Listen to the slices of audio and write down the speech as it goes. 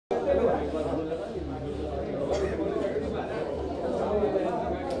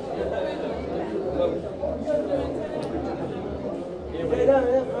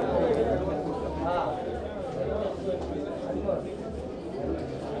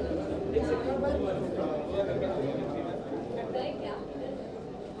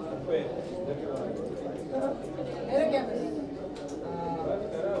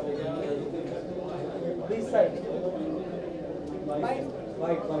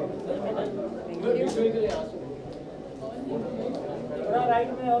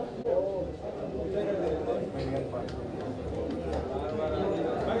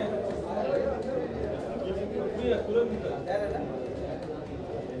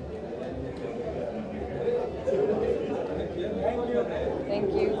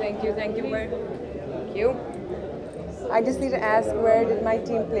Thank you. Thank you. I just need to ask, where did my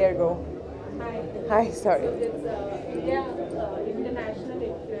team player go? Hi, sorry. So it's India International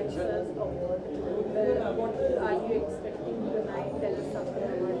Influencers Award. What are you expecting tonight? Tell us something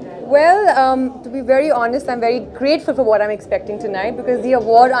about that. Well, to be very honest, I'm very grateful for what I'm expecting tonight, because the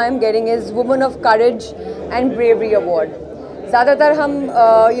award I'm getting is Woman of Courage and Bravery Award. ज़्यादातर हम,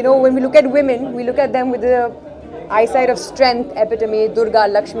 when we look at women, we look at them with the eyesight of strength, epitome, Durga,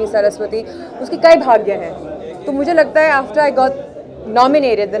 Lakshmi, Saraswati. उसकी कई भाग्य हैं. तो मुझे लगता है after I got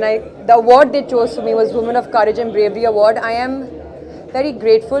nominated, then the award they chose for me was Woman of Courage and Bravery Award. I am very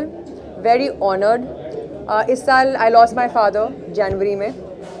grateful, very honored. इस साल I lost my father January में.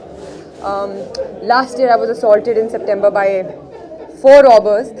 Last year I was assaulted in September by 4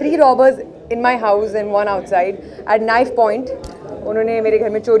 robbers, 3 robbers in my house and 1 outside at knife point. उन्होंने मेरे घर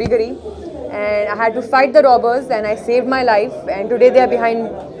में चोरी करी. And I had to fight the robbers, and I saved my life, and today they are behind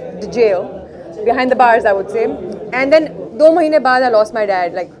the jail, behind the bars I would say. And then 2 महीने बाद I lost my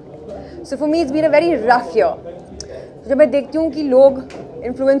dad. So for me it's been a very rough year. जब मैं देखती हूँ कि लोग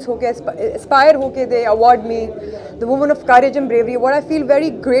influence होके, aspire होके, they award me the Woman of Courage and Bravery Award, I feel very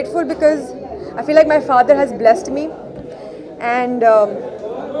grateful, because I feel like my father has blessed me, and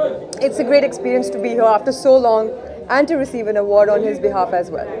it's a great experience to be here after so long and to receive an award on his behalf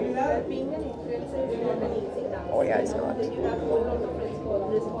as well. Being an influencer is not an easy task. Oh yeah, it's not. You have a whole lot of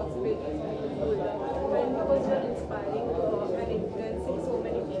responsibilities. When because you are inspiring and influencing so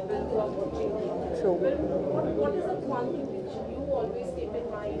many people who are watching you. True. What is the one thing which you always keep in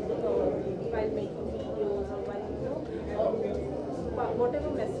mind while making videos, or while whatever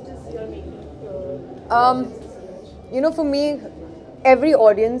messages you are making? For me, every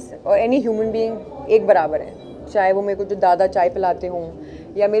audience or any human being एक बराबर है. चाहे वो मेरे को जो दादा चाय पिलाते हों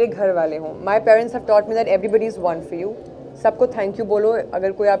या मेरे घर वाले हों. My parents have taught me that everybody is one for you. सबको थैंक यू बोलो.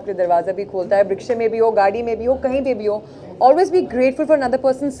 अगर कोई आपके दरवाज़ा भी खोलता है, रिक्शे में भी हो, गाड़ी में भी हो, कहीं पे भी हो, always be grateful for another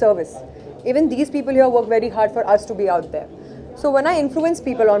person's service. Even these people here work very hard for us to be out there. So when I influence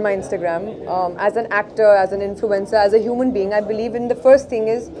people on my Instagram, as an actor, as an influencer, as a human being, I believe in the first thing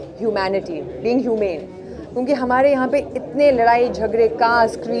is humanity, being humane. क्योंकि हमारे यहाँ पे इतने लड़ाई झगड़े,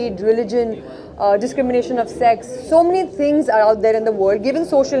 caste, creed, religion, discrimination of sex, so many things are out there in the world. Given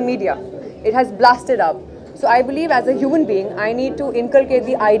social media, it has blasted up. So I believe as a human being, I need to inculcate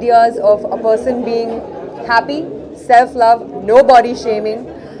the ideas of a person being happy, self-love, no body shaming,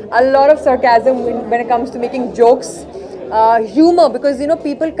 a lot of sarcasm when it comes to making jokes, humor, because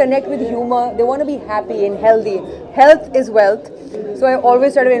people connect with humor. They want to be happy and healthy. Health is wealth. So I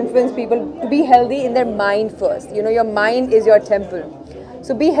always try to influence people to be healthy in their mind first. Your mind is your temple.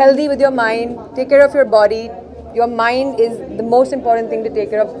 So be healthy with your mind, take care of your body. Your mind is the most important thing to take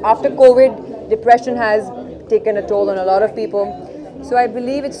care of. After COVID, depression has taken a toll on a lot of people. So I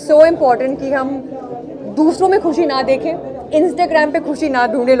believe it's so important कि हम दूसरों में खुशी ना देखें, Instagram पे खुशी ना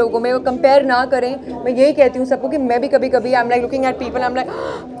ढूंढे लोगों में, वो compare ना करें. मैं यही कहती हूँ सबको कि मैं भी कभी-कभी I'm like looking at people, I'm like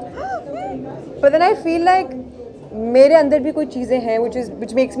but then I feel like मेरे अंदर भी कोई चीज़ें हैं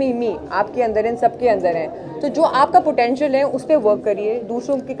which makes me me. आपके अंदर हैं, सबके अंदर हैं. तो जो आपका पोटेंशियल है उस पर वर्क करिए.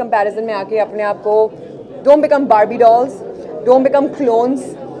 दूसरों के कंपैरिजन में आके अपने आप को don't become Barbie dolls, don't become clones.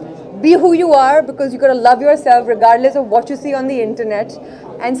 Be who you are, because you gotta love yourself regardless of what you see on the internet,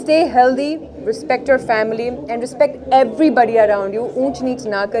 and stay healthy, respect your family, and respect everybody around you. ऊंच नीच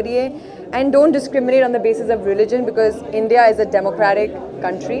ना करिए, and don't discriminate on the basis of religion, because India is a democratic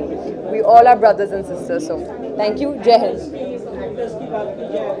country. We all are brothers and sisters. So thank you. Jai Hind.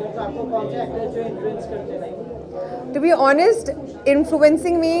 To be honest,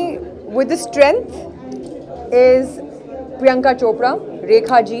 influencing me with the strength is Priyanka Chopra,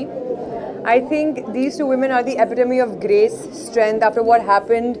 Rekha ji. I think these 2 women are the epitome of grace, strength after what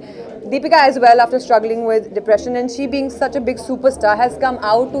happened. Deepika as well, after struggling with depression, and she being such a big superstar has come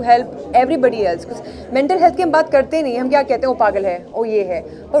out to help everybody else. Because mental health की हम बात करते नहीं, हम क्या कहते हैं वो पागल है, वो ये है,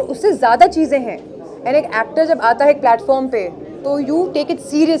 पर उससे ज़्यादा चीज़ें हैं. And एक actor जब आता है एक platform पे, तो you take it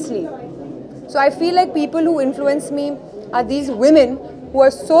seriously. So I feel like people who influence me are these women who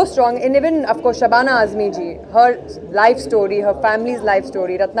are so strong, and even of course Shabana Azmi ji, her life story, her family's life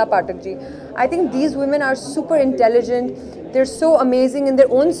story, Ratna Pathak ji. I think these women are super intelligent. They're so amazing in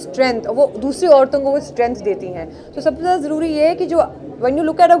their own strength. वो दूसरी औरतों को वो strength देती हैं. So सबसे ज़्यादा ज़रूरी ये है कि जो when you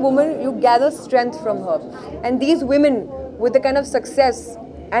look at a woman, you gather strength from her. And these women with the kind of success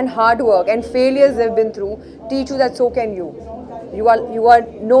and hard work and failures they've been through teach you that so can you. You are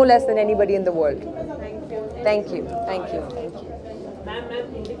no less than anybody in the world. Thank you. Thank you. Thank you.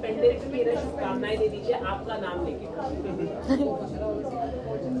 Ma'am independence की शुभकामनाएं दे दीजिए आपका नाम लेके।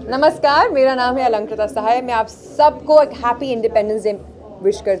 नमस्कार, मेरा नाम है अलंकृता शाह। मैं आप सबको एक हैप्पी इंडिपेंडेंस डे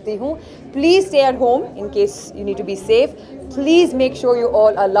विश करती हूँ। Please stay at home in case you need to be safe. Please make sure you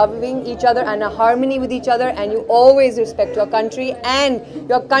all are loving each other and are harmony with each other, and you always respect your country and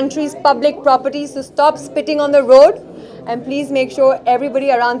your country's public properties. So stop spitting on the road, and please make sure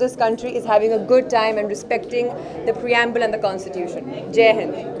everybody around this country is having a good time and respecting the preamble and the constitution. Jai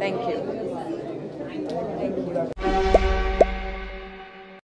Hind. Thank you.